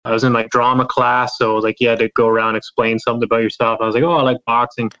I was in like drama class, so like you had to go around and explain something about yourself. I was like, oh, I like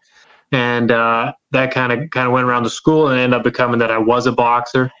boxing, and that kind of went around the school and ended up becoming that I was a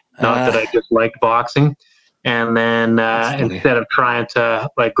boxer, not that I just liked boxing. And then instead of trying to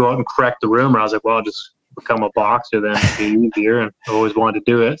like go out and correct the rumor, I was like, well, I'll just become a boxer then, it'd be easier, and I always wanted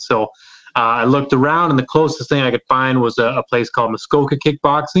to do it. So I looked around, and the closest thing I could find was a place called Muskoka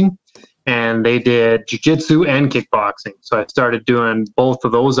Kickboxing, and they did jiu-jitsu and kickboxing. So I started doing both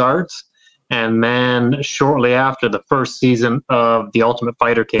of those arts, and then shortly after, the first season of The Ultimate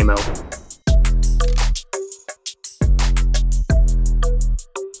Fighter came out.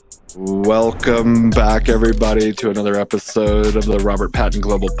 Welcome back, everybody, to another episode of the Robert Patton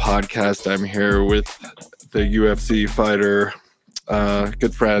Global Podcast. I'm here with the UFC fighter,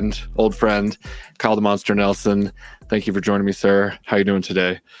 good friend, old friend, Kyle the Monster Nelson. Thank you for joining me, sir. How are you doing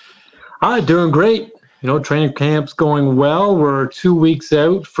today? Hi, doing great. You know, training camp's going well. We're 2 weeks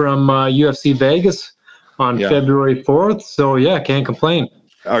out from UFC Vegas on February 4th. So, yeah, can't complain.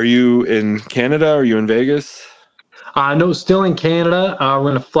 Are you in Canada? Are you in Vegas? No, still in Canada. We're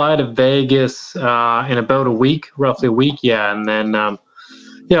going to fly to Vegas in about a week, roughly a week, yeah. And then, I'll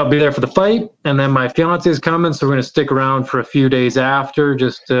be there for the fight. And then my fiance is coming, so we're going to stick around for a few days after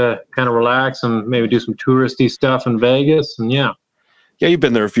just to kind of relax and maybe do some touristy stuff in Vegas. And, yeah. Yeah, you've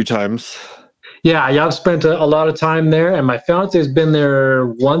been there a few times. Yeah, I've spent a lot of time there. And my fiance has been there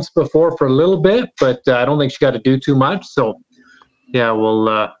once before for a little bit, but I don't think she got to do too much. So, yeah,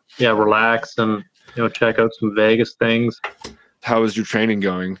 we'll relax and check out some Vegas things. How is your training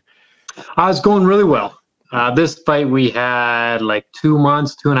going? It's going really well. This fight we had like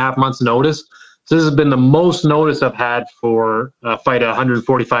 2.5 months notice. So this has been the most notice I've had for a fight at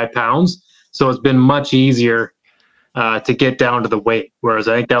 145 pounds. So it's been much easier to get down to the weight. Whereas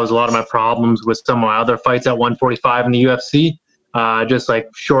I think that was a lot of my problems with some of my other fights at 145 in the UFC. Just like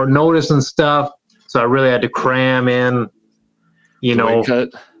short notice and stuff. So I really had to cram in, weight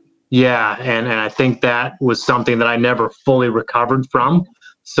cut. Yeah, and I think that was something that I never fully recovered from.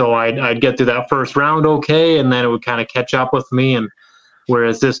 So I'd get through that first round okay, and then it would kind of catch up with me. And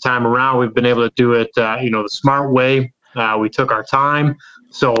whereas this time around, we've been able to do it, the smart way. We took our time.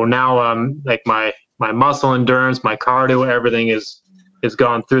 So now, like my muscle endurance, my cardio, everything is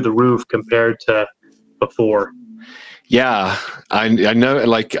gone through the roof compared to before. Yeah, I know,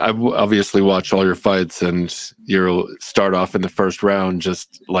 like, I obviously watch all your fights, and you'll start off in the first round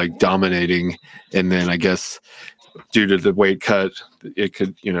just like dominating, and then I guess due to the weight cut, it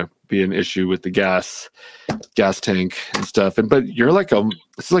could, be an issue with the gas tank and stuff. But you're like,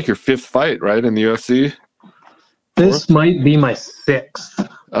 this is like your fifth fight, right, in the UFC? This might be my sixth.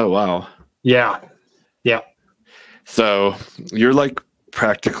 Oh, wow. Yeah. So you're like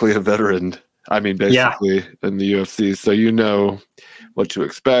practically a veteran. I mean, basically in the UFC, so you know what to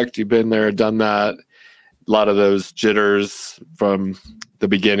expect. You've been there, done that. A lot of those jitters from the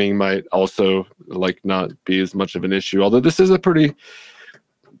beginning might also like not be as much of an issue. Although this is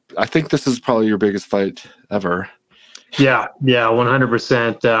I think this is probably your biggest fight ever. Yeah,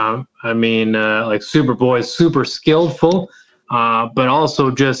 100%. Like Superboy is super skillful, but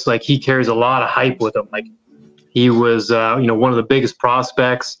also just like he carries a lot of hype with him. Like he was, one of the biggest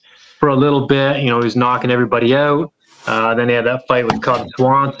prospects for a little bit. He was knocking everybody out. Then he had that fight with Cub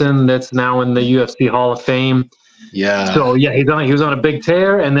Swanson that's now in the UFC Hall of Fame. Yeah. So, yeah, he was on a big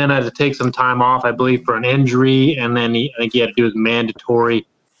tear, and then had to take some time off, I believe, for an injury. And then I think he had to do his mandatory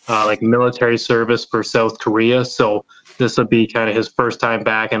military service for South Korea. So this will be kind of his first time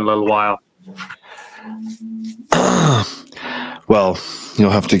back in a little while. Well,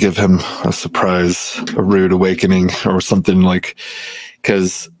 you'll have to give him a surprise, a rude awakening or something, like,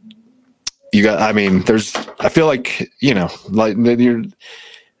 because I feel like, like your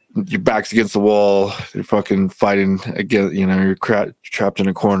back's against the wall, you're fucking fighting again, you're trapped in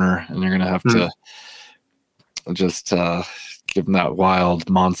a corner, and you're going to have to just give him that wild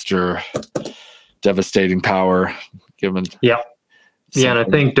monster, devastating power. Yeah, and I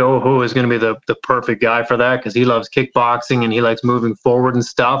think Doho is going to be the perfect guy for that, because he loves kickboxing and he likes moving forward and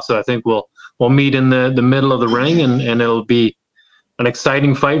stuff. So I think we'll meet in the middle of the ring, and it'll be an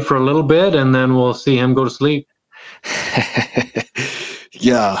exciting fight for a little bit, and then we'll see him go to sleep.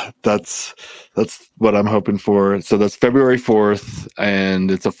 Yeah, that's what I'm hoping for. So that's February 4th, and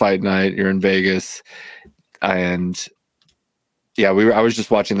it's a fight night. You're in Vegas, and yeah, I was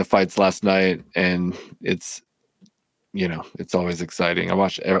just watching the fights last night, and it's always exciting. I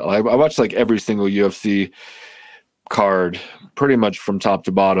watch like every single UFC card, pretty much from top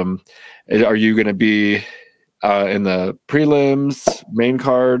to bottom. Are you going to be in the prelims, main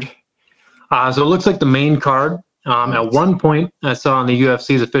card? So it looks like the main card At one point, I saw on the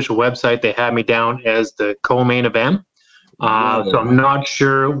UFC's official website they had me down as the co-main event. So I'm not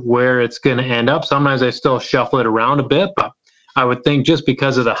sure where it's going to end up. Sometimes I still shuffle it around a bit, but I would think just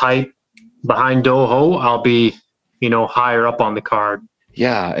because of the hype behind Do Ho, I'll be, higher up on the card.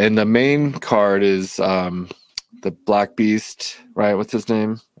 Yeah, and the main card is the Black Beast, right? What's his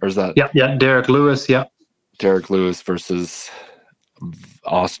name? Or is that? Yeah, Derek Lewis. Yeah, Derek Lewis versus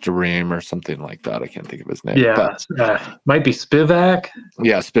Osterreem or something like that. I can't think of his name. Yeah, might be Spivak.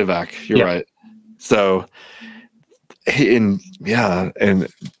 Yeah, Spivak. You're right. So, and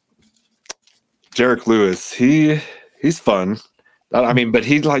Derek Lewis, he's fun. I mean, but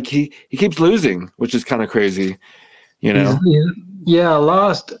he keeps losing, which is kind of crazy, Yeah,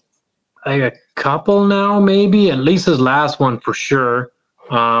 lost like a couple now, maybe at least his last one for sure.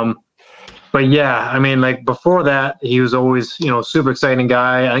 But yeah, I mean, like before that, he was always, super exciting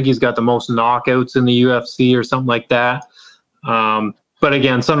guy. I think he's got the most knockouts in the UFC or something like that. But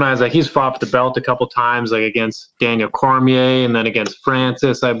again, sometimes like he's fought for the belt a couple times, like against Daniel Cormier and then against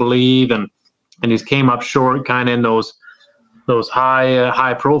Francis, I believe, and he's came up short kind of in those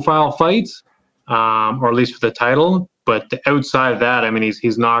high profile fights, or at least for the title. But outside of that, I mean,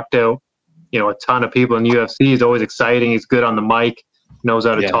 he's knocked out, a ton of people in the UFC. He's always exciting. He's good on the mic. Knows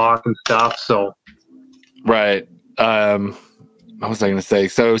how to talk and stuff. So, right. What was I going to say?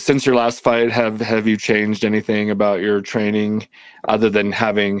 So, since your last fight, have you changed anything about your training other than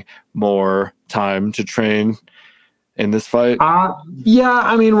having more time to train in this fight? Yeah.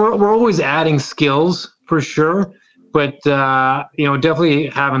 I mean, we're always adding skills for sure, but definitely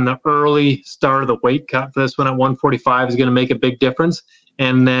having the early start of the weight cut for this one at 145 is going to make a big difference.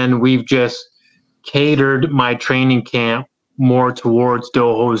 And then we've just catered my training camp more towards Do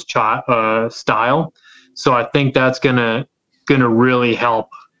Ho's style, so I think that's gonna really help.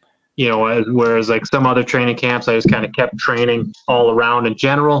 Whereas like some other training camps, I just kind of kept training all around in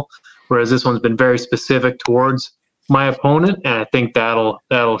general, whereas this one's been very specific towards my opponent, and I think that'll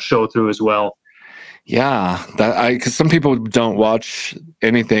show through as well. Yeah, because some people don't watch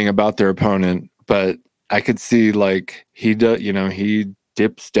anything about their opponent, but I could see like he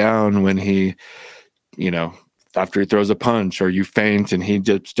dips down when he, after he throws a punch, or you feint and he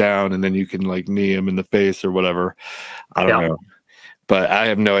dips down and then you can like knee him in the face or whatever. I don't know. But I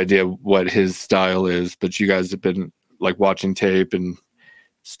have no idea what his style is, but you guys have been like watching tape and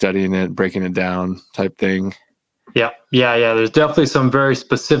studying it, breaking it down type thing. Yeah. There's definitely some very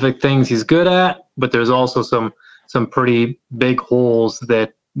specific things he's good at, but there's also some pretty big holes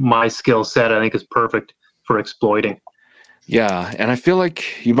that my skill set I think is perfect for exploiting. Yeah, and I feel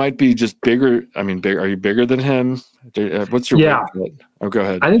like you might be just bigger. I mean, are you bigger than him? What's your weight? Oh, go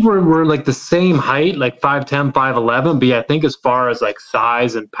ahead. I think we're like the same height, like 5'10", 5'11". But yeah, I think as far as like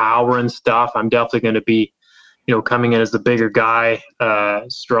size and power and stuff, I'm definitely going to be, coming in as the bigger guy,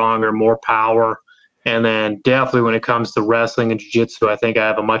 stronger, more power. And then definitely when it comes to wrestling and jiu-jitsu, I think I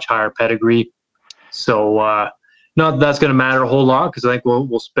have a much higher pedigree. So not that that's going to matter a whole lot, because I think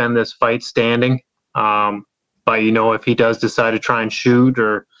we'll spend this fight standing. But if he does decide to try and shoot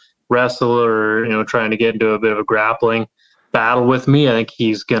or wrestle or trying to get into a bit of a grappling battle with me, I think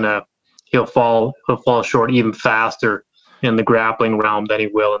he'll fall short even faster in the grappling realm than he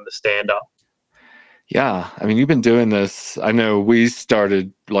will in the stand-up. Yeah, I mean, you've been doing this. I know we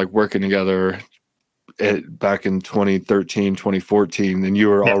started like working together back in 2013, 2014, and you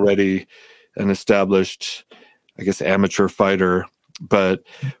were already an established, I guess, amateur fighter. But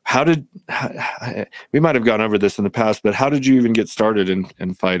we might have gone over this in the past, but how did you even get started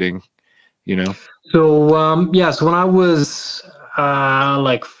in fighting, So, so when I was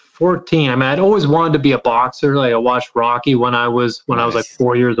like 14, I mean, I'd always wanted to be a boxer. Like I watched Rocky when I was like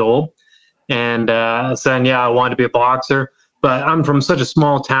 4 years old, and saying, I wanted to be a boxer. But I'm from such a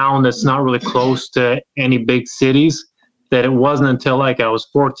small town that's not really close to any big cities, that it wasn't until like I was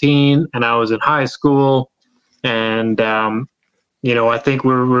 14 and I was in high school, and I think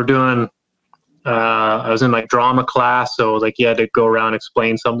we're doing, I was in like drama class. So like you had to go around and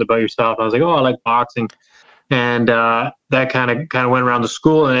explain something about yourself. I was like, I like boxing. And that kind of went around the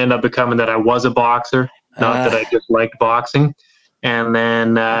school and ended up becoming that I was a boxer, not that I just liked boxing. And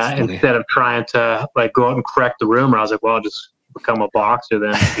then instead of trying to like go out and correct the rumor, I was like, well, I'll just become a boxer,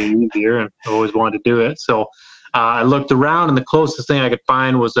 then it'd be easier. And I always wanted to do it. So I looked around, and the closest thing I could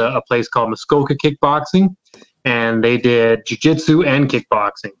find was a place called Muskoka Kickboxing. And they did jiu-jitsu and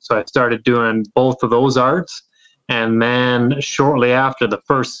kickboxing. So I started doing both of those arts. And then shortly after, the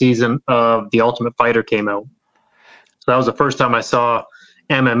first season of The Ultimate Fighter came out. So that was the first time I saw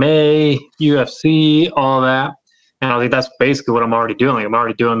MMA, UFC, all that. And I was like, that's basically what I'm already doing. I'm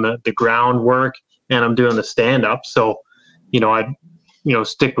already doing the groundwork and I'm doing the stand up. So, I'd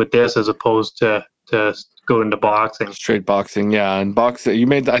stick with this as opposed to go into boxing. Straight boxing, yeah. And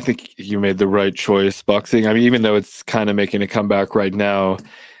boxing, I think you made the right choice. Boxing, I mean, even though it's kind of making a comeback right now,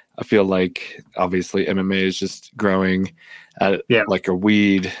 I feel like obviously MMA is just growing at like a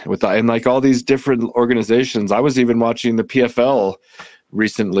weed and like all these different organizations. I was even watching the PFL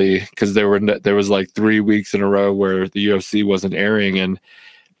recently because there was like 3 weeks in a row where the UFC wasn't airing, and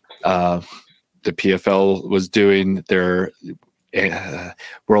the PFL was doing their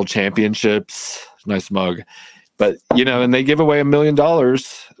world championships. Nice mug. But and they give away $1 million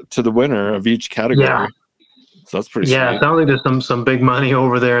to the winner of each category. Yeah. So that's pretty sweet. It sounds like there's some big money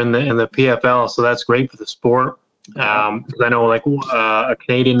over there in the PFL, so that's great for the sport. Because I know like a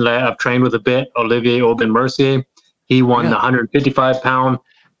Canadian lad I've trained with a bit, Olivier Aubin-Mercier, he won the 155-pound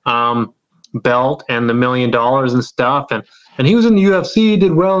belt and the $1 million and stuff, and he was in the UFC,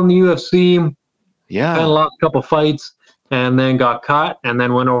 did well in the UFC. Yeah, kind of lost a couple fights and then got cut and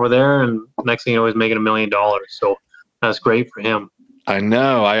then went over there, and next thing you know, he's making $1 million. So that's great for him. I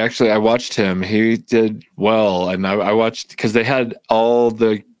know. I watched him. He did well, and I watched because they had all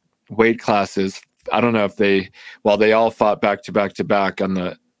the weight classes. I don't know if they all fought back to back to back on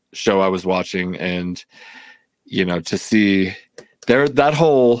the show I was watching, and to see that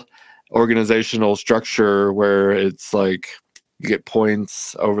whole organizational structure where it's like you get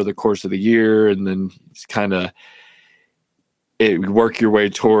points over the course of the year, and then it's kind of work your way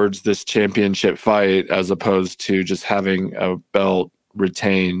towards this championship fight, as opposed to just having a belt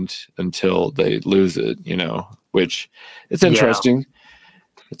retained until they lose it, which it's interesting.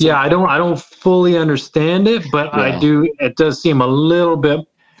 I don't fully understand it, but I do. It does seem a little bit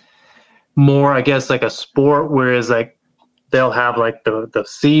more, I guess, like a sport, whereas like they'll have like the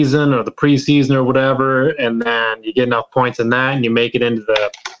season or the preseason or whatever, and then you get enough points in that and you make it into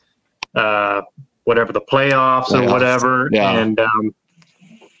the whatever, the playoffs or whatever. Yeah. And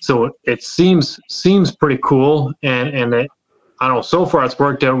so it seems pretty cool, and it, I don't know, so far it's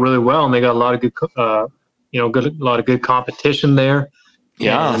worked out really well, and they got a lot of good a lot of good competition there.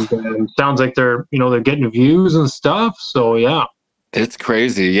 Yeah. And sounds like they're getting views and stuff. So yeah. It's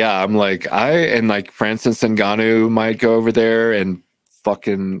crazy. Yeah. I'm like, Francis Ngannou might go over there, and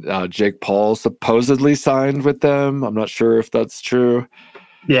fucking Jake Paul supposedly signed with them. I'm not sure if that's true.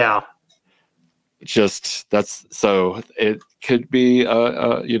 Yeah. So it could be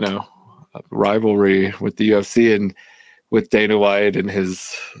a rivalry with the UFC and with Dana White and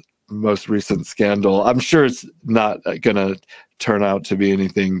his most recent scandal. I'm sure it's not going to turn out to be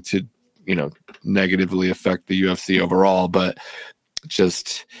anything to, negatively affect the UFC overall, but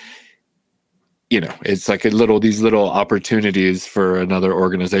just, it's like these little opportunities for another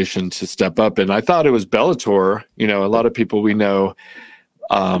organization to step up. And I thought it was Bellator. A lot of people we know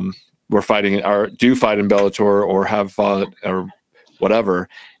were fighting or do fight in Bellator or have fought or whatever.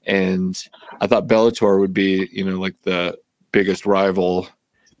 And I thought Bellator would be, like the biggest rival,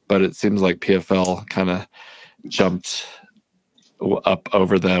 but it seems like PFL kind of jumped up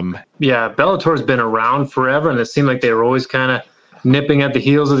over them. Yeah, Bellator's been around forever, and it seemed like they were always kind of nipping at the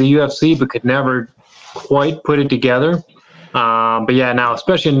heels of the UFC, but could never quite put it together. But yeah, now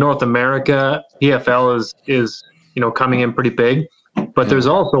especially in North America, PFL is coming in pretty big. But there's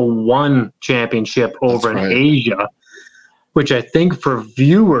also one championship over in Asia, which I think for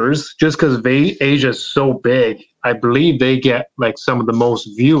viewers, just because Asia is so big, I believe they get like some of the most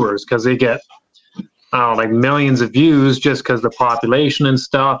viewers because they get like millions of views just because the population and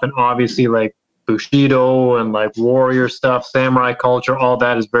stuff, and obviously like Bushido and like warrior stuff, samurai culture, all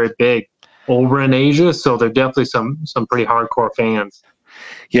that is very big over in Asia. So there are definitely some pretty hardcore fans.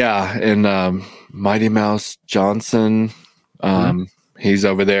 Yeah, and Mighty Mouse Johnson, he's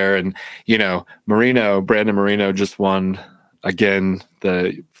over there, and Brandon Moreno just won again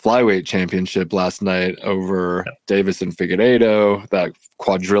the flyweight championship last night over Davis and Figueiredo, that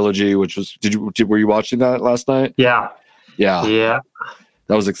quadrilogy, which was were you watching that last night? Yeah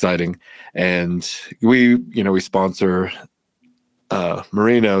that was exciting. And we sponsor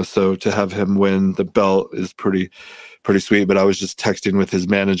Moreno, so to have him win the belt is pretty sweet. But I was just texting with his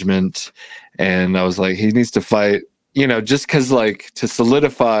management, and I was like, he needs to fight, just because like to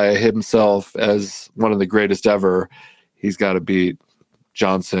solidify himself as one of the greatest ever, he's got to beat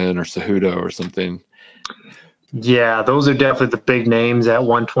Johnson or Cejudo or something. Yeah, those are definitely the big names at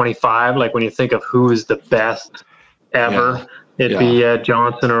 125. Like when you think of who is the best ever, it'd be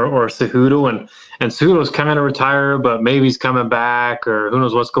Johnson or Cejudo. And Cejudo's kind of retired, but maybe he's coming back, or who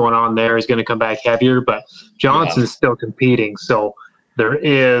knows what's going on there. He's going to come back heavier, but Johnson's still competing. So there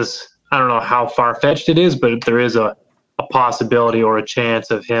is, I don't know how far-fetched it is, but there is a a possibility or a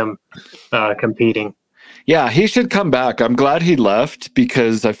chance of him competing. Yeah, he should come back. I'm glad he left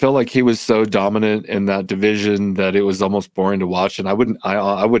because I feel like he was so dominant in that division that it was almost boring to watch. And I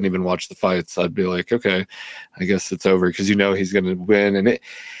wouldn't even watch the fights. I'd be like, okay, I guess it's over because he's going to win. And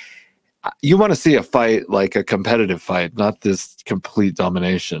you want to see a fight like a competitive fight, not this complete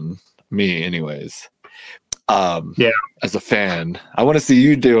domination. Me, anyways. As a fan, I want to see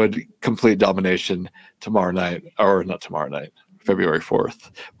you do a complete domination tomorrow night, or not tomorrow night, February 4th.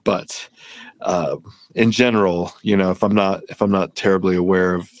 But in general, if I'm not terribly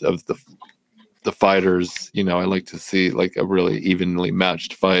aware of the fighters, I like to see like a really evenly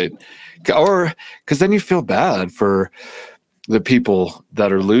matched fight, or because then you feel bad for the people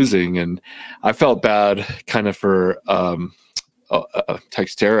that are losing. And I felt bad kind of for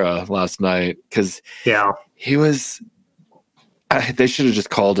Teixeira last night because he was. They should have just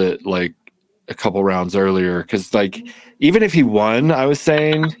called it like a couple rounds earlier because like even if he won, I was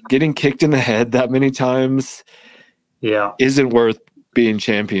saying getting kicked in the head that many times isn't worth being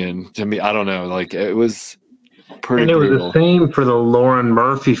champion to me. I don't know, like it was pretty and it brutal. was the same for the Lauren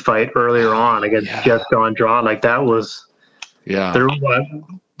Murphy fight earlier on against Jessica Andrade. Like that was there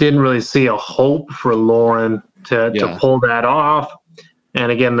didn't really see a hope for Lauren to pull that off. And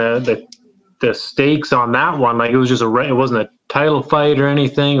again, the stakes on that one, like it was just it wasn't a title fight or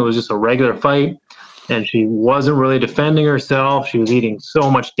anything. It was just a regular fight, and she wasn't really defending herself. She was eating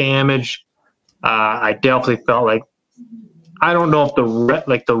so much damage. I definitely felt like, I don't know if the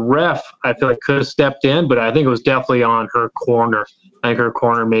ref, I feel like could have stepped in, but I think it was definitely on her corner. I think her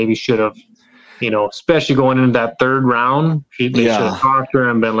corner maybe should have, especially going into that third round, they should have talked to her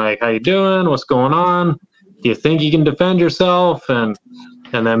and been like, "How you doing? What's going on? Do you think you can defend yourself?"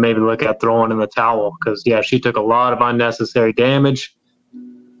 And then maybe look at throwing in the towel because, she took a lot of unnecessary damage.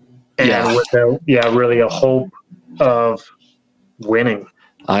 And really a hope of winning.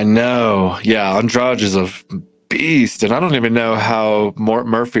 I know. Yeah, Andrade is a beast. And I don't even know how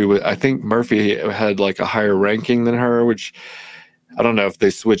Murphy – I think Murphy had like a higher ranking than her, which I don't know if they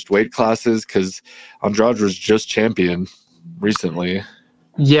switched weight classes because Andrade was just champion recently.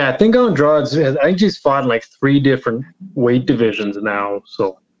 Yeah, I think she's fought in like 3 different weight divisions now.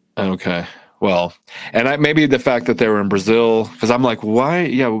 So okay, well, and maybe the fact that they were in Brazil, because I'm like, why?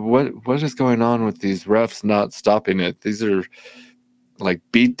 Yeah, what is going on with these refs not stopping it? These are like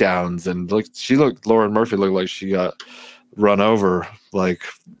beatdowns, and Lauren Murphy looked like she got run over like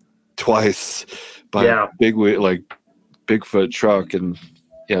twice by a Bigfoot truck, and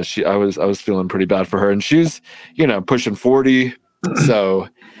I was feeling pretty bad for her, and she's pushing 40. So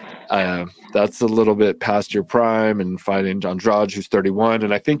that's a little bit past your prime and fighting Andrade, who's 31,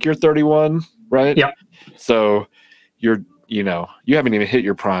 and I think you're 31, right? Yeah. So you haven't even hit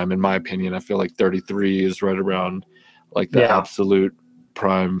your prime, in my opinion. I feel like 33 is right around like the absolute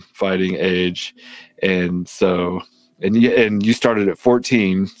prime fighting age, and so and you started at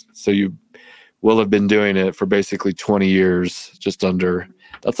 14, so you will have been doing it for basically 20 years, just under.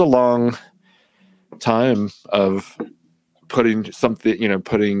 That's a long time of putting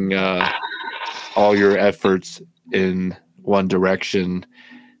all your efforts in one direction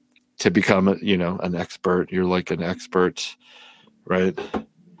to become an expert. You're like an expert, right?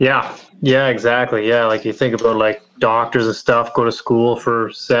 Yeah, exactly. Yeah, like you think about like doctors and stuff, go to school for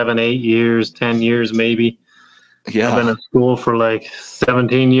 7, 8 years, 10 years maybe. I've been in school for like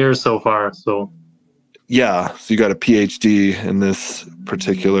 17 years so far. So so you got a PhD in this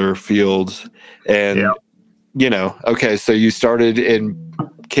particular field, and okay, so you started in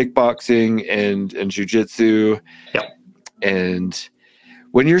kickboxing and jiu-jitsu. Yep. And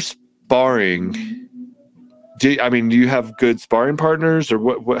when you're sparring, do you have good sparring partners, or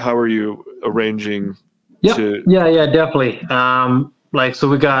what how are you arranging to definitely. So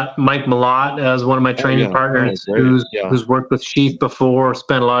we got Mike Malott as one of my training partners who's worked with Sheath before,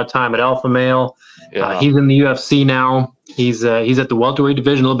 spent a lot of time at Alpha Male. He's in the UFC now. He's at the welterweight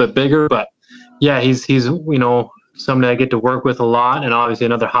division, a little bit bigger, but he's somebody I get to work with a lot, and obviously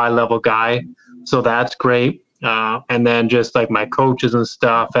another high level guy. So that's great. And then just like my coaches and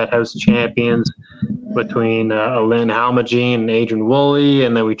stuff at House Champions, between Lynn Halmagine and Adrian Woolley,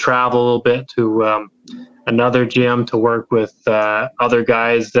 and then we travel a little bit to another gym to work with other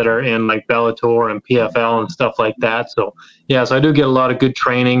guys that are in like Bellator and PFL and stuff like that. So so I do get a lot of good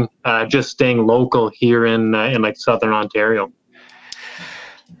training just staying local here in like Southern Ontario.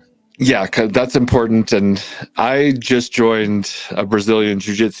 Yeah, 'cause that's important. And I just joined a Brazilian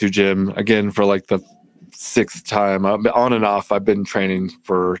jiu-jitsu gym again for like the 6th time. On and off, I've been training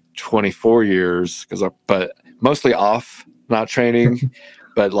for 24 years but mostly off, not training,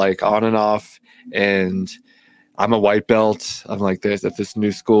 but like on and off. And I'm a white belt. I'm like this at this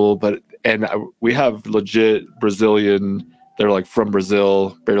new school, we have legit Brazilian. They're like from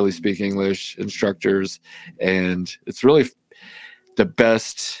Brazil, barely speak English instructors, and it's really the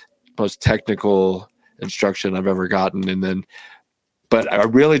best, most technical instruction I've ever gotten. But I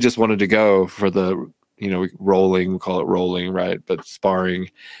really just wanted to go for the, rolling, we call it rolling, right? But sparring,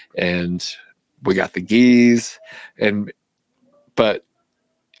 and we got the gis, but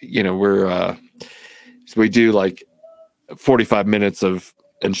we do like 45 minutes of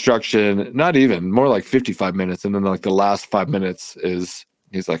instruction, not even, more like 55 minutes, and then like the last 5 minutes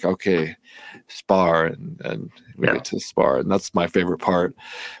he's like, okay, spar, and we get to spar, and that's my favorite part.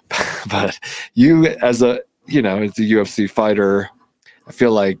 But you as a UFC fighter, I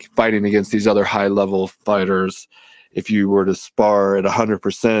feel like fighting against these other high level fighters, if you were to spar at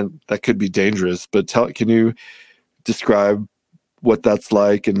 100%, that could be dangerous. But can you describe what that's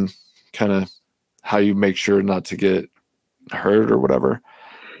like and kind of how you make sure not to get hurt or whatever?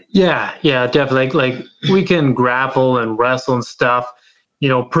 Yeah, definitely. Like we can grapple and wrestle and stuff,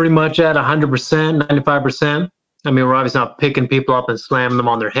 pretty much at 100%, 95%. I mean, we're obviously not picking people up and slamming them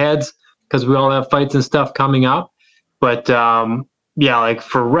on their heads because we all have fights and stuff coming up. But like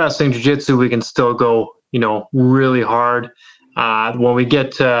for wrestling, jiu-jitsu, we can still go, really hard. When we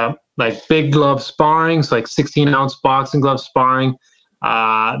get to like big glove sparring, so like 16-ounce boxing glove sparring,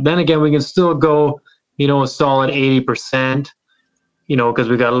 then again, we can still go, a solid 80%. Because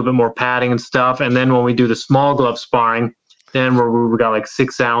we got a little bit more padding and stuff. And then when we do the small glove sparring, then we got like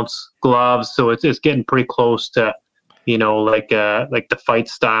 6-ounce gloves. So it's getting pretty close to, like the fight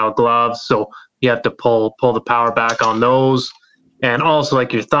style gloves. So you have to pull the power back on those. And also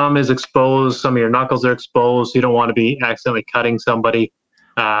like your thumb is exposed. Some of your knuckles are exposed. You don't want to be accidentally cutting somebody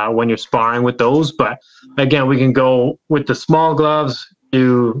when you're sparring with those. But again, we can go with the small gloves,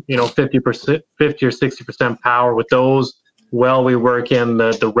 do, 50% or 60% power with those. Well, we work in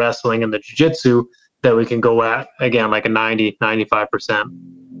the wrestling and the jiu-jitsu that we can go at, again, like a 90-95%.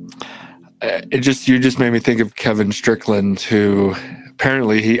 You just made me think of Kevin Strickland, who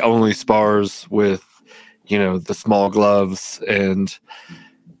apparently he only spars with, the small gloves, and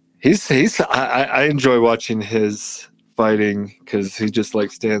I enjoy watching his fighting because he just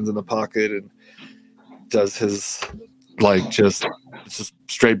like stands in the pocket and does his it's just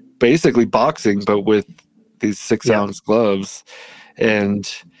straight, basically boxing, but with these 6-ounce gloves.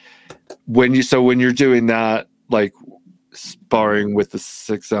 And when you're doing that, like sparring with the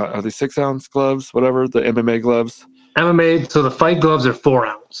 6-ounce, are they 6-ounce gloves, whatever, the MMA gloves? MMA, so the fight gloves are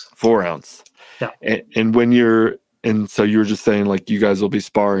 4-ounce. 4-ounce. Yeah. And so you were just saying like you guys will be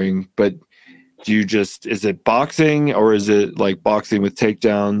sparring, but is it boxing or is it like boxing with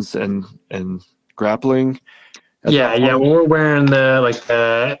takedowns and grappling? Yeah. When we're wearing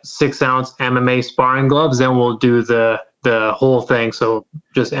the 6-ounce MMA sparring gloves, then we'll do the whole thing. So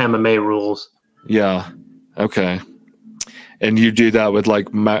just MMA rules. Yeah. Okay. And you do that with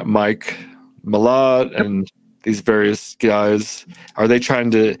like Mike Malott and these various guys. Are they trying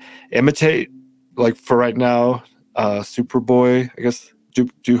to imitate, like for right now, Superboy, I guess,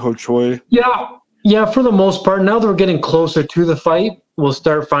 Doo Ho Choi? Yeah, for the most part. Now that we're getting closer to the fight, we'll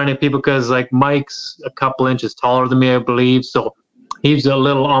start finding people because like Mike's a couple inches taller than me, I believe. So he's a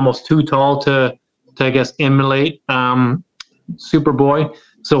little almost too tall to I guess emulate Superboy.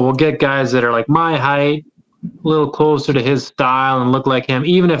 So we'll get guys that are like my height, a little closer to his style and look like him,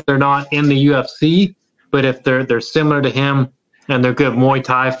 even if they're not in the UFC, but if they're similar to him and they're good Muay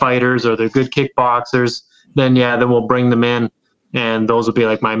Thai fighters or they're good kickboxers, then we'll bring them in, and those will be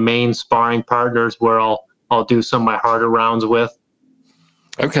like my main sparring partners where I'll do some of my harder rounds with.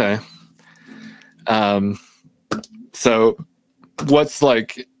 Okay. So what's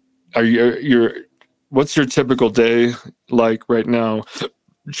like, what's your typical day like right now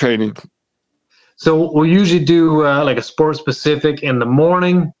training? So we'll usually do like a sport specific in the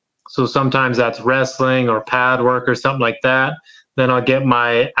morning. So sometimes that's wrestling or pad work or something like that. Then I'll get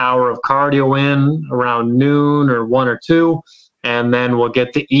my hour of cardio in around noon or 1 or 2. And then we'll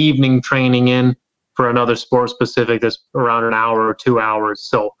get the evening training in for another sport specific that's around an hour or 2 hours.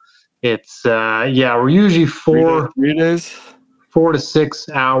 So it's, we're usually 4 to 6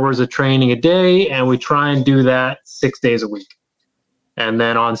 hours of training a day. And we try and do that 6 days a week. And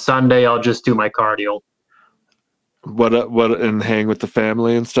then on Sunday, I'll just do my cardio. And hang with the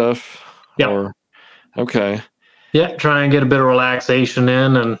family and stuff? Yeah. Okay. Yeah, try and get a bit of relaxation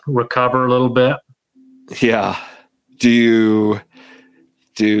in and recover a little bit. Yeah. Do you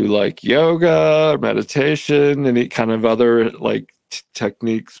do like yoga or meditation, any kind of other like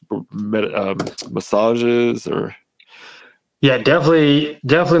techniques, massages or? Yeah, definitely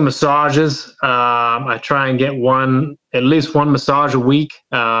massages. I try and get at least one massage a week.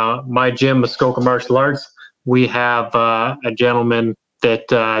 My gym, Muskoka Martial Arts, we have a gentleman that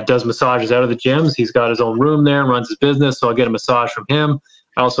does massages out of the gyms. He's got his own room there and runs his business, so I get a massage from him.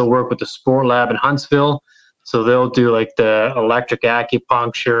 I also work with the Sport Lab in Huntsville, so they'll do like the electric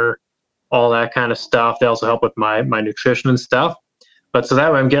acupuncture, all that kind of stuff. They also help with my nutrition and stuff. But so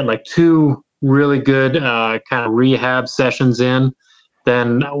that way I'm getting like two really good kind of rehab sessions in.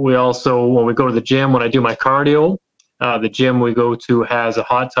 Then we also, when we go to the gym, when I do my cardio, the gym we go to has a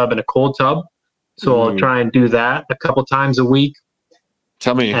hot tub and a cold tub. So I'll try and do that a couple times a week.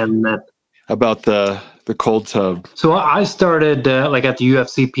 Tell me about the cold tub. So I started like at the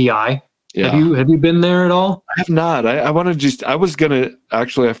UFC PI. Yeah. Have you been there at all? I have not. I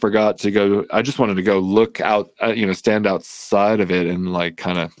forgot to go. I just wanted to go look out, stand outside of it and like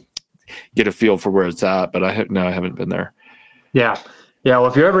kind of get a feel for where it's at. But I haven't been there. Yeah. Well,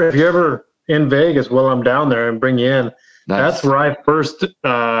 if you're ever in Vegas, well, I'm down there and bring you in. Nice. That's where I first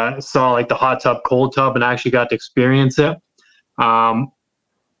saw like the hot tub, cold tub, and actually got to experience it.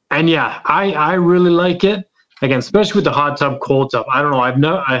 And yeah, I really like it. Again, especially with the hot tub, cold tub. I don't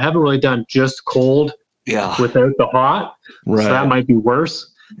know. I haven't really done just cold. Yeah. Without the hot. Right. So that might be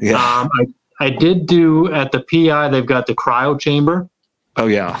worse. Yeah. I did do at the PI. They've got the cryo chamber. Oh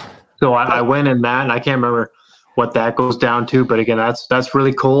yeah. So I went in that, and I can't remember what that goes down to. But again, that's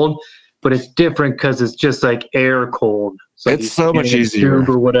really cold. But it's different because it's just like air cold. So it's so much easier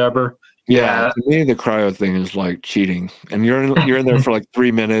or whatever. Yeah, to me the cryo thing is like cheating, and you're in there for like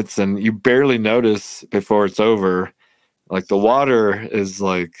 3 minutes, and you barely notice before it's over. Like the water is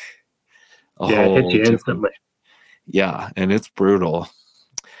like it hits you instantly. Yeah, and it's brutal.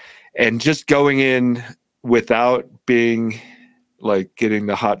 And just going in without being like getting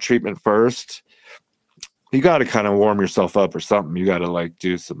the hot treatment first, you got to kind of warm yourself up or something. You got to like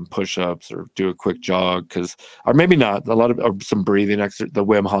do some push-ups or do a quick jog or maybe not or some breathing the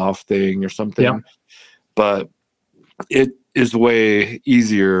Wim Hof thing or something. Yeah. But it is way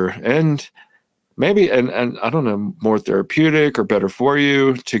easier and maybe, and I don't know, more therapeutic or better for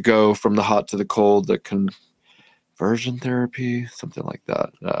you to go from the hot to the cold, the conversion therapy, something like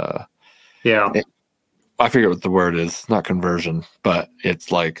that. Yeah. I forget what the word is, not conversion, but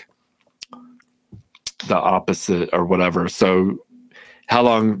it's like the opposite or whatever. So how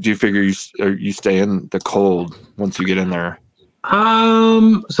long do you figure you stay in the cold once you get in there?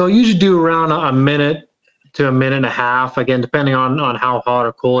 So I usually do around a minute to a minute and a half, again, depending on how hot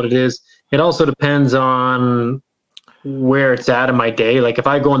or cold it is. It also depends on where it's at in my day. Like if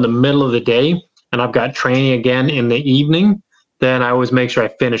I go in the middle of the day and I've got training again in the evening, then I always make sure I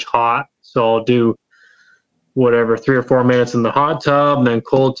finish hot. So I'll do whatever, 3 or 4 minutes in the hot tub, and then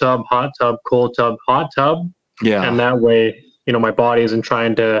cold tub, hot tub, cold tub, hot tub. Yeah. And that way, my body isn't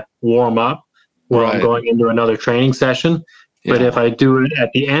trying to warm up while I'm going into another training session. Yeah. But if I do it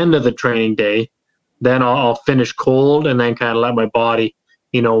at the end of the training day, then I'll finish cold and then kind of let my body,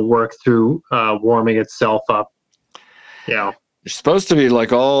 work through warming itself up. Yeah. There's supposed to be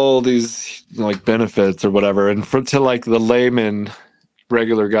like all these like benefits or whatever. And to like the layman,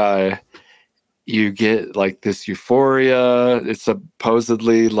 regular guy, you get like this euphoria. It's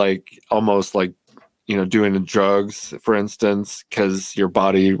supposedly like almost like, doing the drugs, for instance, because your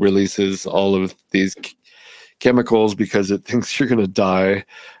body releases all of these chemicals because it thinks you're going to die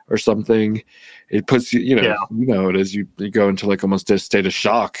or something. It puts you, it is, you go into like almost a state of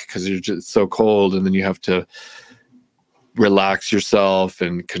shock because you're just so cold, and then you have to relax yourself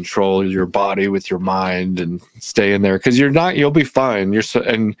and control your body with your mind and stay in there because you'll be fine.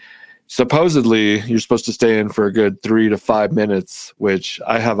 And supposedly you're supposed to stay in for a good 3 to 5 minutes, which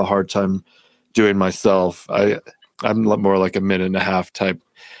I have a hard time doing myself. I'm more like a minute and a half type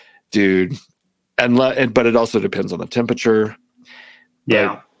dude. But it also depends on the temperature.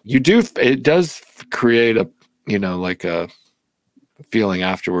 Yeah. But it does create a, like a feeling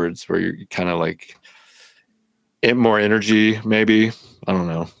afterwards where you're kind of like more energy, maybe. I don't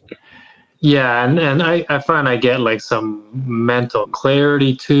know. Yeah, and I find I get like some mental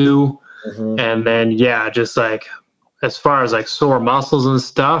clarity too. Mm-hmm. And then, just like as far as like sore muscles and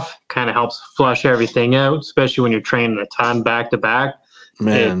stuff, kind of helps flush everything out, especially when you're training a ton back to back.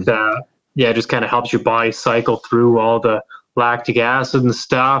 Man. It just kind of helps your body cycle through all the lactic acid and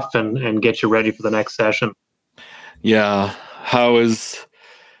stuff and get you ready for the next session. Yeah. How is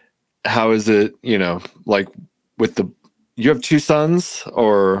it, like with you have 2 sons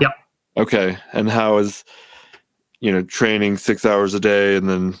or? Yep. Okay. And how is, training 6 hours a day and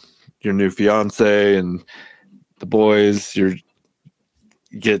then your new fiance and the boys, you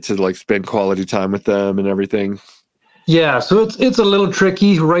get to like spend quality time with them and everything? Yeah, so it's a little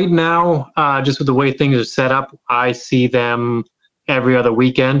tricky right now, just with the way things are set up. I see them every other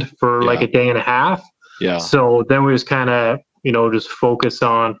weekend for like Yeah. a day and a half. Yeah. So then we just kind of, just focus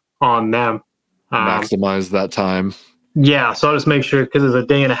on them. Um, Maximize that time. yeah, so I'll just make sure because it's a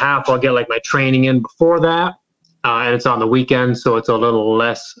day and a half, I'll get like my training in before that, and it's on the weekend, so it's a little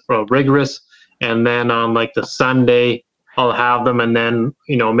less rigorous. And then on like the Sunday, I'll have them, and then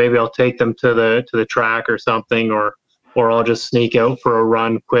maybe I'll take them to the track or something, or I'll just sneak out for a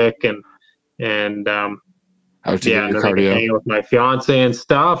run quick and How to get your and then I can cardio. hang out with my fiance and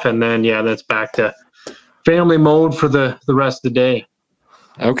stuff, and then that's back to family mode for the rest of the day.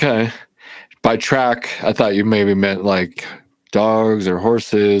 Okay. By track, I thought you maybe meant like dogs or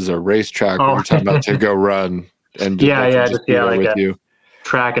horses or racetrack. Oh. When you're talking about to go run and just be there like with a you.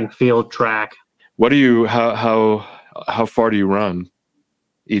 track and field track. What do you? How far do you run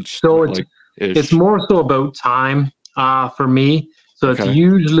each? So like, it's more so about time for me. So it's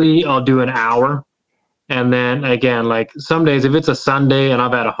usually I'll do an hour, and then again, like some days if it's a Sunday and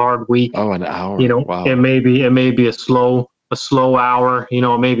I've had a hard week, an hour. Wow. it may be a slow hour.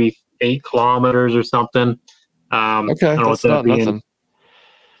 Maybe 8 kilometers or something. Okay, that's not nothing.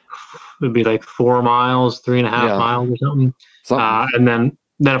 It'd be like 4 miles, 3.5 miles or something. And then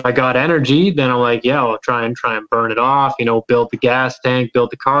if I got energy, then I'm like, I'll try and burn it off, build the gas tank,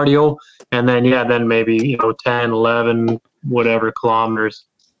 build the cardio. And then, then maybe, 10, 11, whatever kilometers.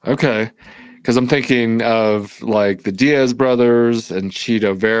 Okay. Because I'm thinking of like the Diaz brothers and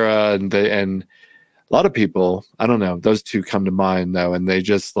Cheeto Vera and a lot of people, I don't know, those two come to mind though. And they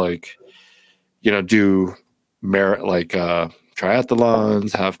just like, do triathlons,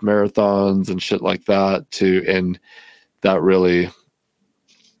 half marathons and shit like that too. And that really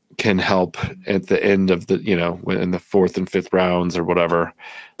can help at the end of the, in the 4th and 5th rounds or whatever,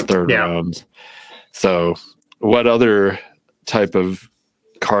 3rd rounds. So what other type of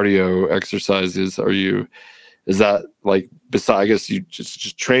cardio exercises is that like, besides, I guess you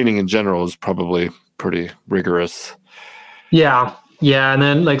just training in general is probably pretty rigorous. Yeah. And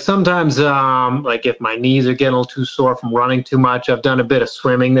then like sometimes, like if my knees are getting a little too sore from running too much, I've done a bit of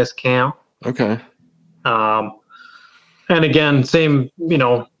swimming this camp. Okay. And again, same,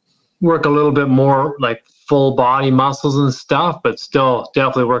 work a little bit more like full body muscles and stuff, but still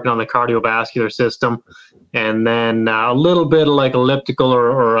definitely working on the cardiovascular system. And then a little bit of like elliptical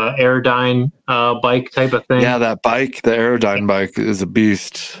or Airdyne bike type of thing. Yeah, that bike, the Airdyne bike is a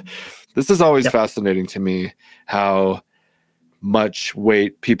beast. This is always fascinating to me, how much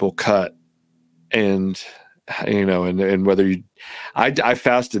weight people cut and whether I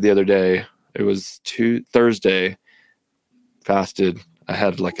fasted the other day. It was Thursday, fasted. I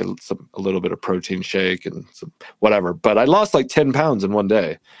had like a little bit of protein shake and some whatever, but I lost like 10 pounds in one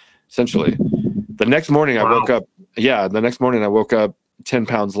day, essentially. The next morning I woke up. Yeah. The next morning I woke up 10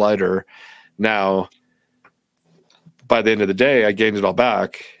 pounds lighter. Now, by the end of the day, I gained it all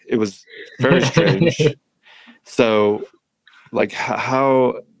back. It was very strange. So like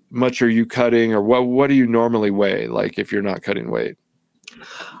how much are you cutting, or what do you normally weigh? Like if you're not cutting weight?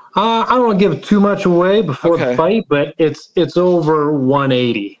 I don't want to give too much away before the fight, but it's over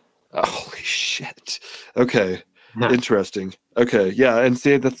 180. Holy shit. Okay. Yeah. Interesting. Okay. Yeah. And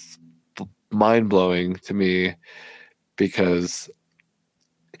see, that's mind blowing to me because,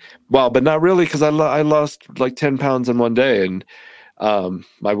 but not really. Cause I lost like 10 pounds in one day, and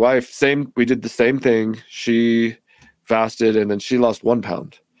my wife, we did the same thing. She fasted and then she lost 1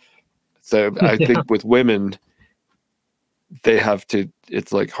 pound. So I think with women, they have to,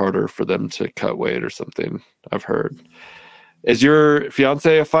 it's like harder for them to cut weight or something, I've heard. Is your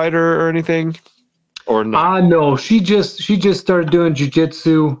fiance a fighter or anything, or not? No, she just started doing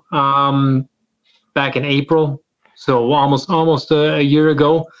jiu-jitsu back in April, so almost a year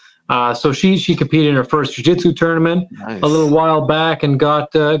ago. So she competed in her first jiu-jitsu tournament a little while back and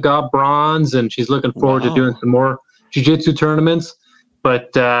got bronze, and she's looking forward to doing some more jiu-jitsu tournaments.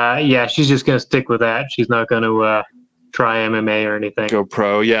 But she's just gonna stick with that. She's not gonna try MMA or anything. Go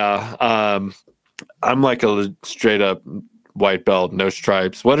pro. Yeah. I'm like a straight up white belt, no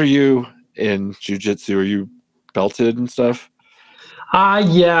stripes. What are you in jiu-jitsu? Are you belted and stuff?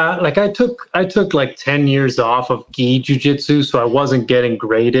 Like I took like 10 years off of gi jiu-jitsu, so I wasn't getting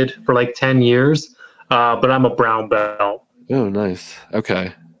graded for like 10 years. But I'm a brown belt. Oh, nice.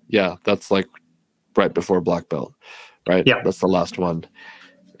 Okay. Yeah, that's like right before black belt, right? Yeah. That's the last one.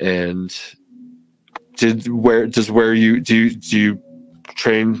 And do you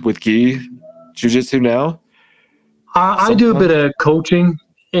train with gi jiu-jitsu now? I do a bit of coaching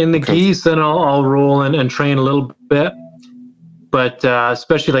in the gis, then I'll roll and train a little bit. But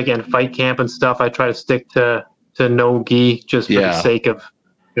especially like in fight camp and stuff, I try to stick to to no gi just for the sake of,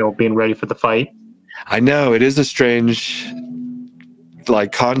 being ready for the fight. I know it is a strange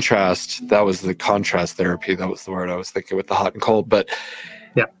like contrast. That was the contrast therapy. That was the word I was thinking with the hot and cold. But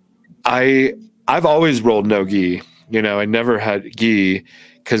yeah, I've always rolled no gi. I never had gi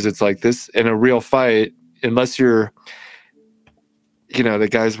because it's like this in a real fight, unless you're, the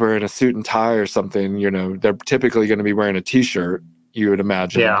guy's wearing a suit and tie or something, they're typically going to be wearing a t-shirt, you would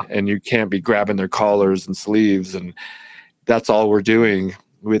imagine. Yeah. And you can't be grabbing their collars and sleeves. And that's all we're doing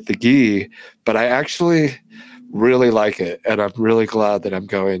with the gi. But I actually really like it. And I'm really glad that I'm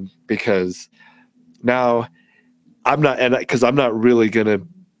going, because now I'm not really going to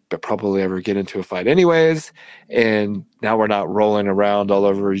probably ever get into a fight anyways. And now we're not rolling around all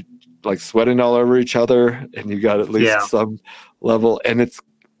over, like sweating all over each other. And you got at least some level. And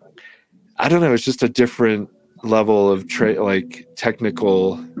I don't know, it's just a different level of like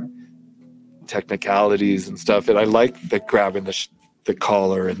technicalities and stuff. And I like the grabbing the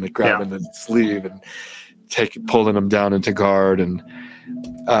collar and the grabbing the sleeve and pulling them down into guard. And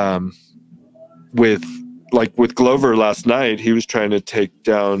with Glover last night, he was trying to take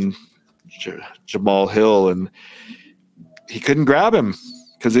down Jamal Hill and he couldn't grab him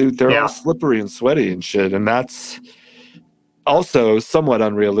because they're all slippery and sweaty and shit. And that's also somewhat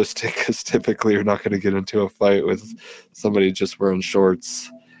unrealistic, because typically you're not going to get into a fight with somebody just wearing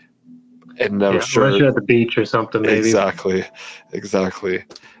shorts and no shirt. Unless you're at the beach or something, maybe. Exactly.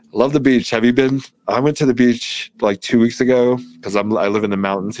 Love the beach. Have you been? I went to the beach like 2 weeks ago because I live in the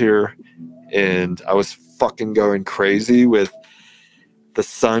mountains here, and I was fucking going crazy with the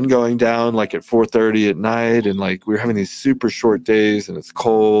sun going down like at 4:30 at night, and like we were having these super short days, and it's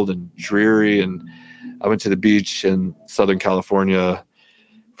cold and dreary. And I went to the beach in Southern California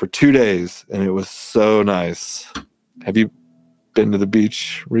for 2 days, and it was so nice. Have you been to the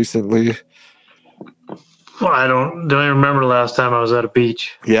beach recently? Well, I don't even remember the last time I was at a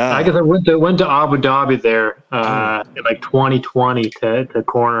beach. Yeah, I guess I went to Abu Dhabi there in like 2020 to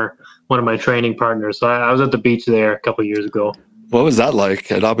corner one of my training partners. So I was at the beach there a couple of years ago. What was that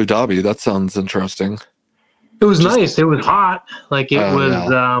like at Abu Dhabi? That sounds interesting. It was nice. It was hot. Like it was.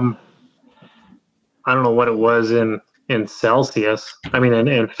 Yeah. I don't know what it was in Celsius. I mean,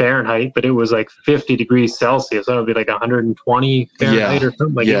 in Fahrenheit, but it was like 50 degrees Celsius. That would be like 120 Fahrenheit or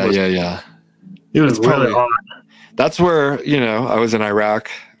something. Like yeah. It was really hot. That's where, I was in Iraq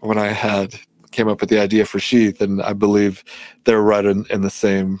when I came up with the idea for Sheath, and I believe they're right in the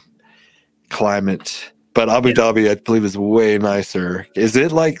same climate. But Abu Dhabi, I believe, is way nicer. Is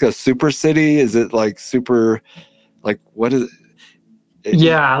it like a super city? Is it like super, like what is it?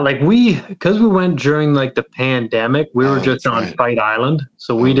 Yeah, like because we went during like the pandemic, we were just on Fight Island.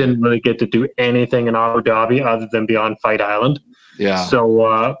 So we didn't really get to do anything in Abu Dhabi other than be on Fight Island. Yeah.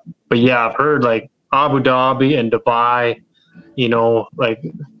 So, but yeah, I've heard like Abu Dhabi and Dubai, like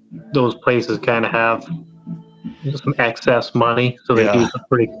those places kind of have some excess money. So they do some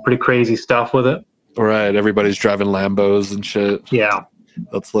pretty crazy stuff with it. Right. Everybody's driving Lambos and shit. Yeah.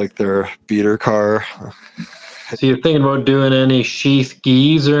 That's like their beater car. So you're thinking about doing any Sheath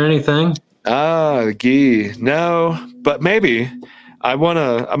gis or anything? Gi. No, but maybe. I'm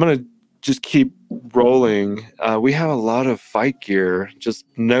gonna just keep rolling. We have a lot of fight gear, just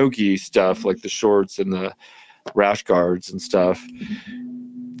no gi stuff, like the shorts and the rash guards and stuff.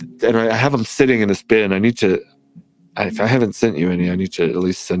 And I have them sitting in this bin. If I haven't sent you any, I need to at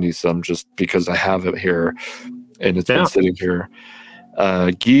least send you some, just because I have it here and it's been sitting here.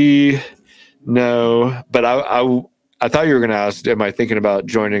 Gi. No, but I thought you were going to ask, am I thinking about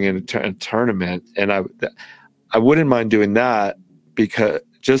joining in a tournament? And I wouldn't mind doing that, because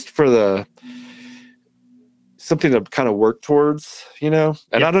just for something to kind of work towards, And I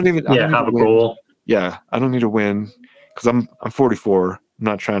don't even have a goal. Yeah, I don't need to win, because I'm 44. I'm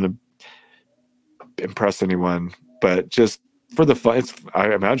not trying to impress anyone, but just for the fun.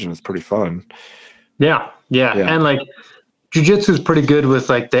 I imagine it's pretty fun. Yeah, and like, jiu-jitsu is pretty good with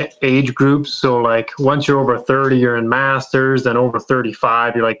like the age groups. So like once you're over 30, you're in masters, then over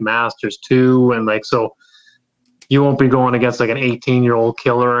 35, you're like masters 2. And like, so you won't be going against like an 18-year-old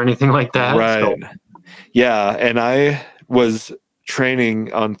killer or anything like that. Right. So. Yeah. And I was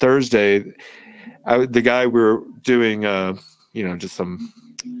training on Thursday. The guy we were doing, just some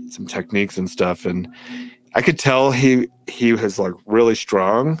techniques and stuff. And I could tell he was like really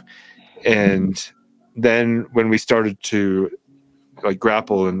strong. And then when we started to like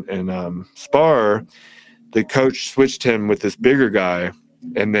grapple and spar, the coach switched him with this bigger guy,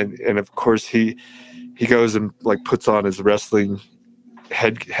 and of course he goes and like puts on his wrestling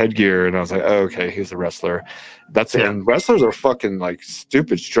headgear, and I was like, oh, okay, he's a wrestler. And wrestlers are fucking like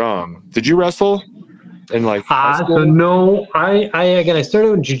stupid strong. Did you wrestle? in like high So school? no, I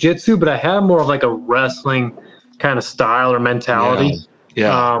started with jiu-jitsu, but I have more of like a wrestling kind of style or mentality.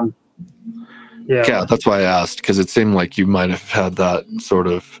 Yeah. Yeah. Yeah, that's why I asked, because it seemed like you might have had that sort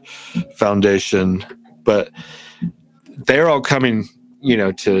of foundation, but they're all coming,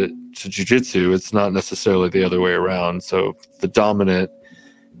 to jiu-jitsu. It's not necessarily the other way around. So the dominant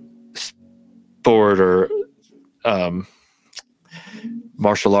sport or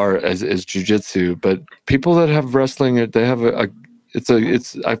martial art is jiu-jitsu, but people that have wrestling, they have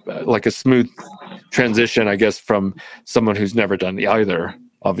it's like a smooth transition, I guess, from someone who's never done either,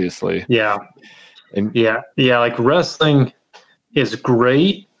 obviously. Yeah. And Yeah. Like wrestling is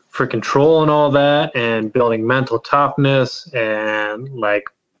great for control and all that, and building mental toughness and like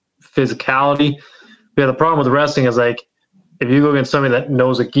physicality. Yeah. The problem with wrestling is like, if you go against somebody that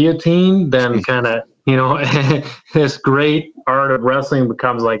knows a guillotine, then kind of, this great art of wrestling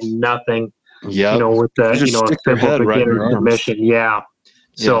becomes like nothing. yeah, With the, just stick your simple head right in beginner your arms. submission. Yeah.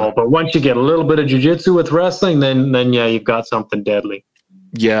 So, Yeah. but once you get a little bit of jiu-jitsu with wrestling, then yeah, you've got something deadly.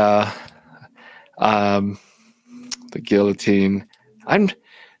 Yeah. The guillotine.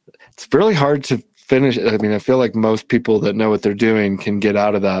 It's really hard to finish. I mean, I feel like most people that know what they're doing can get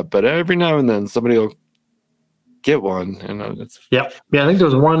out of that, but every now and then somebody will get one. Yeah. I think there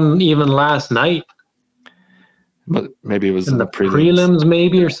was one even last night. Maybe it was in the prelims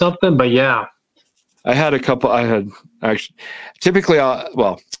maybe, or something. But yeah, I had actually typically, I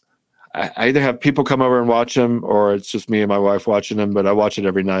either have people come over and watch them, or it's just me and my wife watching them, but I watch it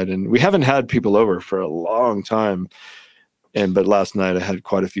every night. And we haven't had people over for a long time. But last night I had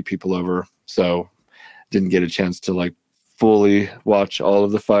quite a few people over, so didn't get a chance to like fully watch all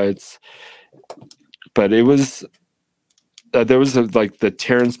of the fights. But it was, there was like the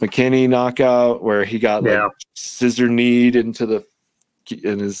Terrence McKinney knockout where he got like scissor kneed in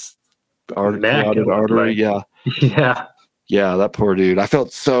his carotid artery. Yeah. Yeah, that poor dude. I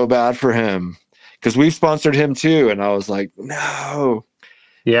felt so bad for him because we've sponsored him too, and I was like, no.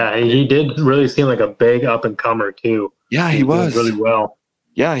 Yeah, he did really seem like a big up and comer too. Yeah, he was really well.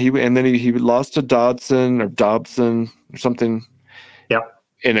 Yeah, he lost to Dobson or something. Yeah,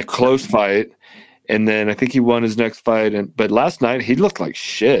 in a close fight, and then I think he won his next fight. But last night he looked like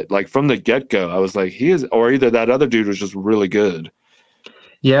shit. Like from the get go, I was like, or either that other dude was just really good.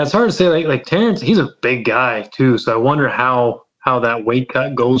 Yeah, it's hard to say. Like Terrence, he's a big guy too, so I wonder how that weight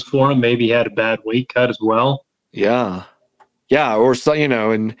cut goes for him. Maybe he had a bad weight cut as well. Yeah, or so,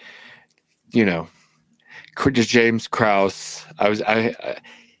 and James Krause. I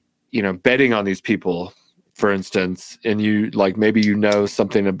betting on these people, for instance, and you like maybe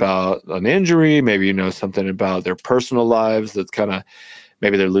something about an injury, maybe something about their personal lives that's kind of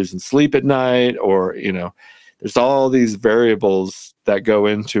maybe they're losing sleep at night, or there's all these variables that go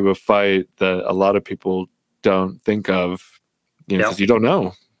into a fight that a lot of people don't think of, because you don't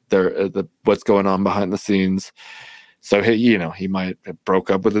know what's going on behind the scenes. So he might have broke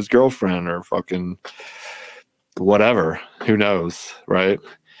up with his girlfriend or fucking whatever. Who knows, right?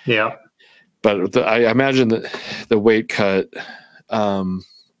 Yeah. But I imagine that the weight cut.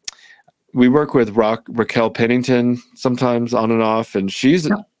 We work with Raquel Pennington sometimes on and off, and she's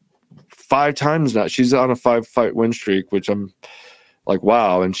 5 times now. She's on a 5-fight win streak, which I'm like,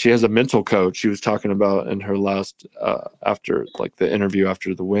 wow. And she has a mental coach. She was talking about in her last after like the interview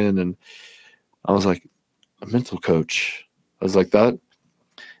after the win, and I was like, a mental coach. I was like, that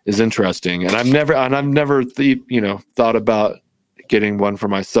is interesting, and I've never thought about getting one for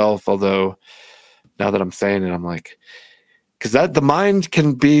myself. Although now that I'm saying it, I'm like, because the mind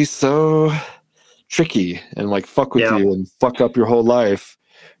can be so tricky and like fuck with you and fuck up your whole life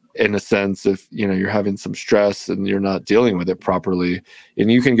in a sense if you're having some stress and you're not dealing with it properly.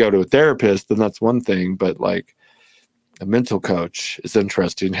 And you can go to a therapist, and that's one thing, but like a mental coach is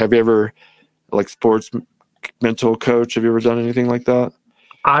interesting. Have you ever like sports mental coach? Have you ever done anything like that?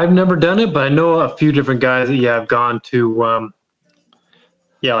 I've never done it, but I know a few different guys that have gone to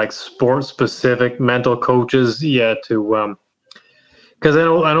like sports specific mental coaches to because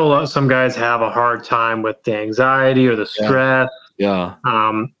I know some guys have a hard time with the anxiety or the stress.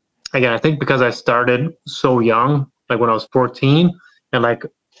 Again, I think because I started so young, like when I was 14, and like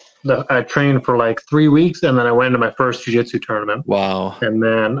I trained for like 3 weeks, and then I went to my first jiu-jitsu tournament. Wow. And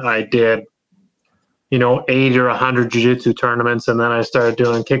then I did 80 or 100 jiu-jitsu tournaments, and then I started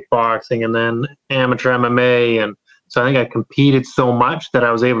doing kickboxing and then amateur MMA. And so I think I competed so much that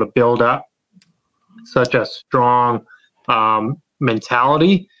I was able to build up such a strong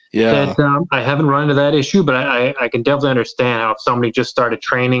mentality that I haven't run into that issue. But I can definitely understand how if somebody just started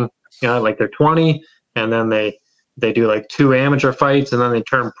training, like they're 20, and then they do like 2 amateur fights, and then they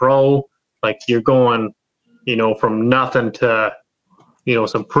turn pro, Like you're going, from nothing to,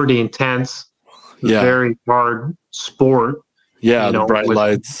 some pretty intense, very hard sport. Yeah, the bright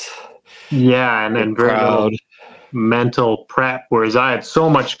lights. Yeah, and very little mental prep. Whereas I had so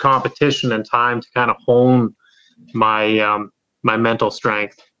much competition and time to kind of hone my my mental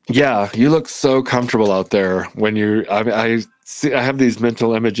strength. Yeah, you look so comfortable out there when you're. I have these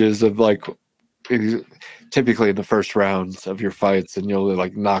mental images of like, typically in the first rounds of your fights, and you'll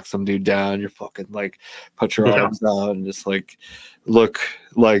like knock some dude down. You're fucking like put your arms out and just like look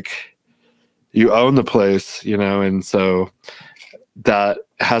like you own the place, And so that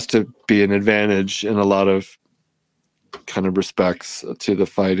has to be an advantage in a lot of kind of respects to the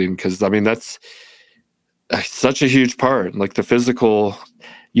fighting, because I mean that's such a huge part. Like the physical.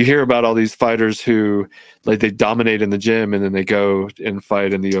 You hear about all these fighters who like they dominate in the gym and then they go and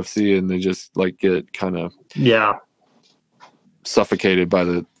fight in the UFC and they just like get kind of suffocated by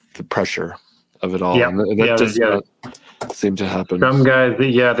the pressure of it all. Yeah. And that does not seem to happen. Some guys,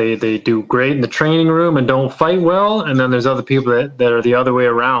 they do great in the training room and don't fight well, and then there's other people that are the other way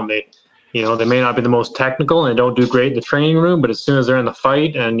around. They may not be the most technical and they don't do great in the training room, but as soon as they're in the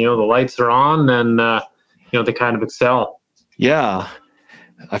fight and the lights are on, then they kind of excel. Yeah.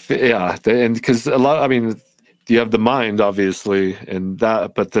 And because a lot, I mean, you have the mind obviously, and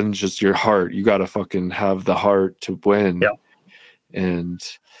that, but then just your heart. You got to fucking have the heart to win. Yeah. And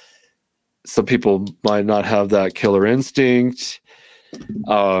some people might not have that killer instinct,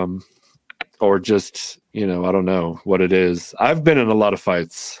 or just I don't know what it is. I've been in a lot of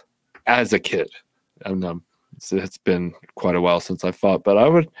fights as a kid, and it's been quite a while since I fought, but I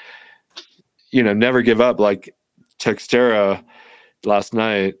would, never give up. Like Textera last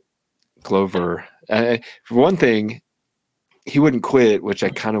night, Glover. For one thing, he wouldn't quit, which I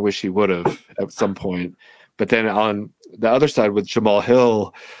kind of wish he would have at some point. But then on the other side with Jamal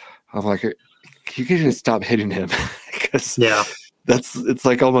Hill, I'm like, you can just stop hitting him, because it's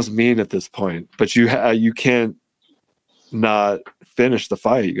like almost mean at this point. But you can't not finish the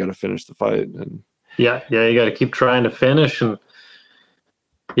fight. You got to finish the fight, and you got to keep trying to finish, and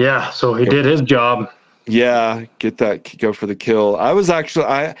so he did his job. Yeah, go for the kill. I was actually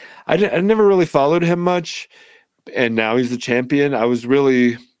I never really followed him much, and now he's the champion. I was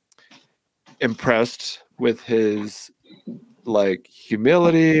really impressed with his like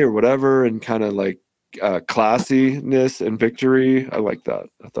humility or whatever, and kind of like classiness and victory. I like that.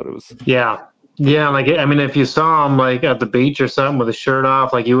 I thought it was like, I mean, if you saw him like at the beach or something with his shirt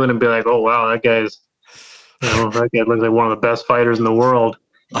off, like you wouldn't be like, oh wow, that guy's that guy looks like one of the best fighters in the world.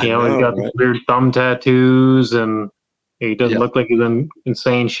 He's got these weird thumb tattoos, and he doesn't look like he's in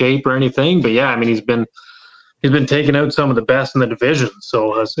insane shape or anything. But I mean, he's been taking out some of the best in the division,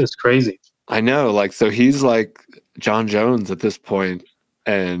 so it's crazy. I know, like, so he's like John Jones at this point,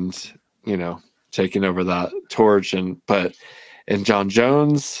 and taking over that torch. And John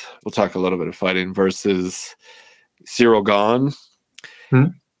Jones, we'll talk a little bit of fighting, versus Ciryl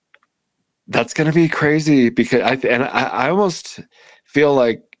Gane. That's gonna be crazy, because I almost feel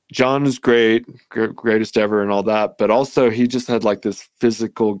like John is greatest ever and all that, but also he just had like this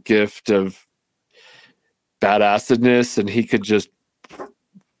physical gift of badassedness, and he could just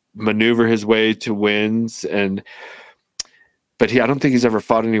maneuver his way to wins. But I don't think he's ever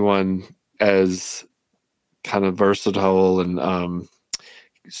fought anyone as kind of versatile and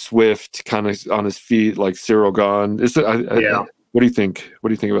swift, kind of on his feet like Ciryl Gane. What do you think? What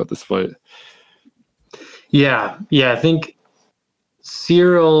do you think about this fight? I think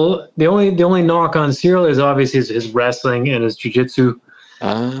Ciryl, the only knock on Ciryl is obviously his wrestling and his jiu-jitsu.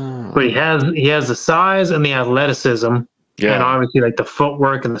 But he has the size and the athleticism, and obviously like the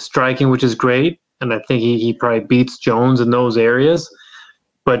footwork and the striking, which is great. And I think he probably beats Jones in those areas.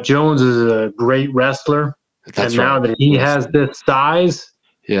 But Jones is a great wrestler. Now that he has this size,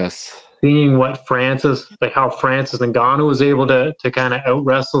 seeing what how Francis Ngannou was able to kind of out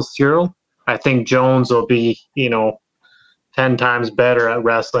wrestle Ciryl, I think Jones will be 10 times better at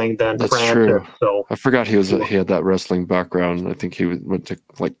wrestling than Francis. True. So I forgot he had that wrestling background. I think he went to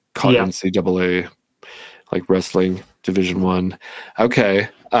like NCAA, like wrestling Division I. Okay.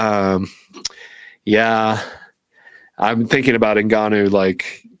 I'm thinking about Ngannou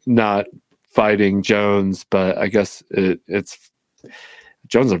like not fighting Jones, but I guess it's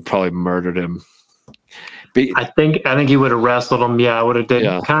Jones would probably murdered him. I think he would have wrestled him. I would have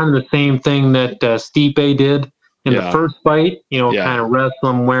did kind of the same thing that Stipe did in the first fight. Kind of wrestle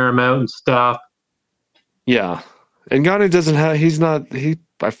him, wear him out and stuff. Yeah, and Ngannou doesn't have. He's not.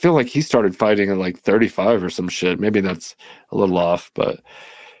 I feel like he started fighting at like 35 or some shit. Maybe that's a little off, but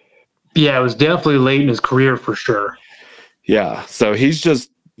it was definitely late in his career for sure. Yeah, so he's just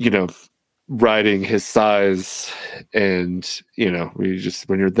riding his size, and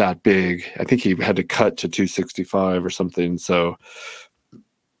when you're that big, I think he had to cut to 265 or something. So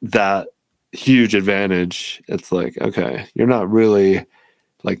that huge advantage, it's like, okay, you're not really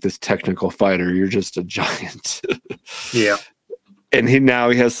like this technical fighter, you're just a giant. Yeah. And he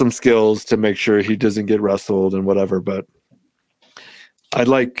has some skills to make sure he doesn't get wrestled and whatever, but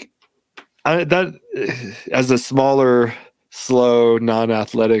that as a smaller, slow,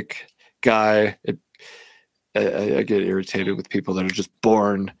 non-athletic guy, I get irritated with people that are just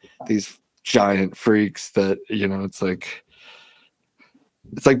born these giant freaks that, it's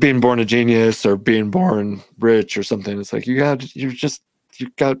like being born a genius or being born rich or something. It's like you didn't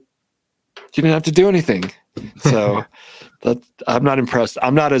have to do anything. So I'm not impressed.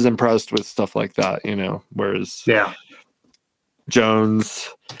 I'm not as impressed with stuff like that, whereas Jones,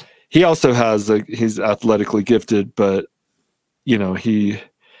 he also he's athletically gifted, but he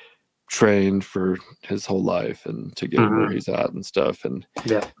trained for his whole life and to get where he's at and stuff. And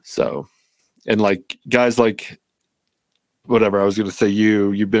so, and like guys like whatever, I was going to say,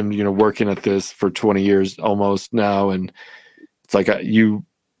 you've been, working at this for 20 years almost now. And it's like you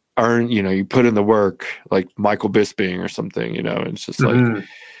put in the work, like Michael Bisping or something, and it's just like,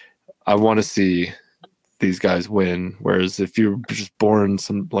 I want to see these guys win. Whereas if you're just born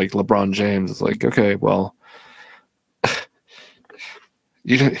some like LeBron James, it's like, okay, well,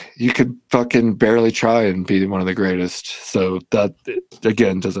 you could fucking barely try and be one of the greatest. So that,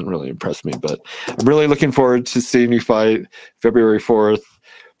 again, doesn't really impress me. But I'm really looking forward to seeing you fight February 4th.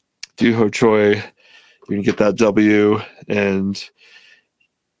 Doo Ho Choi, you can get that W and,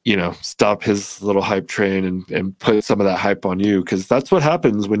 stop his little hype train and put some of that hype on you. Because that's what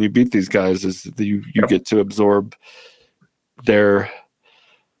happens when you beat these guys is you get to absorb their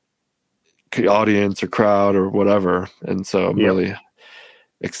audience or crowd or whatever. And so I'm really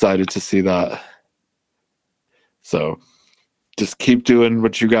excited to see that. So just keep doing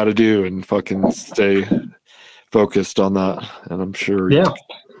what you got to do and fucking stay focused on that. And I'm sure.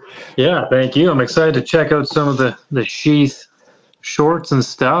 Yeah. Thank you. I'm excited to check out some of the Sheath shorts and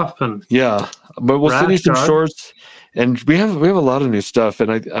stuff. And but we'll send you some shorts, and we have a lot of new stuff.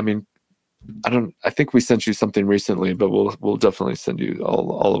 And I think we sent you something recently, but we'll definitely send you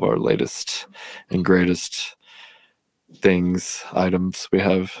all of our latest and greatest items we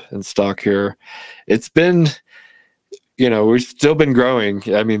have in stock here. It's been, we've still been growing.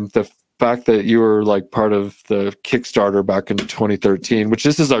 I mean, the fact that you were like part of the Kickstarter back in 2013, which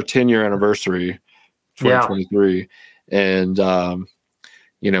this is our 10-year anniversary, 2023. And,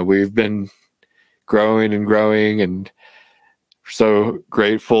 we've been growing and so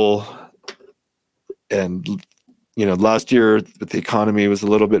grateful. And, last year the economy was a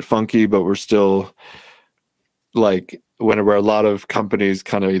little bit funky, but we're still like where a lot of companies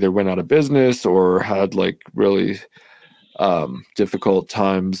kind of either went out of business or had like really difficult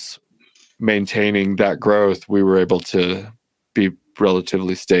times maintaining that growth, we were able to be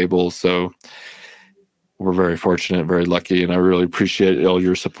relatively stable. So we're very fortunate, very lucky, and I really appreciate all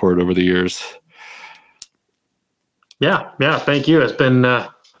your support over the years. Yeah, thank you. It's been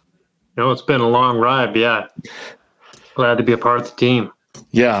it's been a long ride. Yeah, glad to be a part of the team.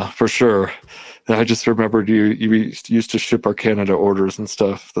 Yeah, for sure. I just remembered you used to ship our Canada orders and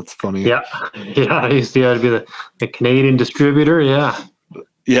stuff. That's funny. Yeah, I used to be the Canadian distributor.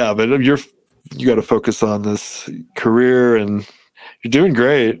 Yeah, but you got to focus on this career, and you're doing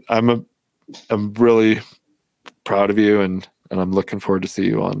great. I'm really proud of you, and I'm looking forward to see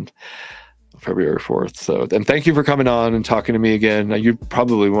you on February 4th. So, and thank you for coming on and talking to me again. You're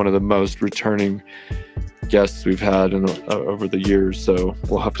probably one of the most returning guests we've had over the years. So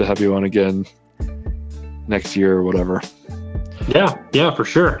we'll have to have you on again next year or whatever. Yeah, for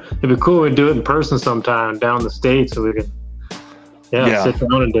sure. It'd be cool to do it in person sometime down in the States, so we could sit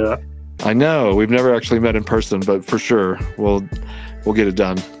down and do it. I know we've never actually met in person, but for sure we'll get it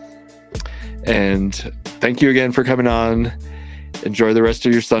done. And thank you again for coming on. Enjoy the rest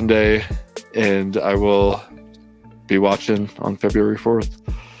of your Sunday, and I will be watching on February 4th.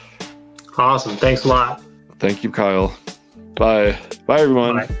 Awesome. Thanks a lot. Thank you, Kyle. Bye. Bye,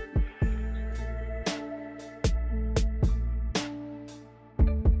 everyone. Bye.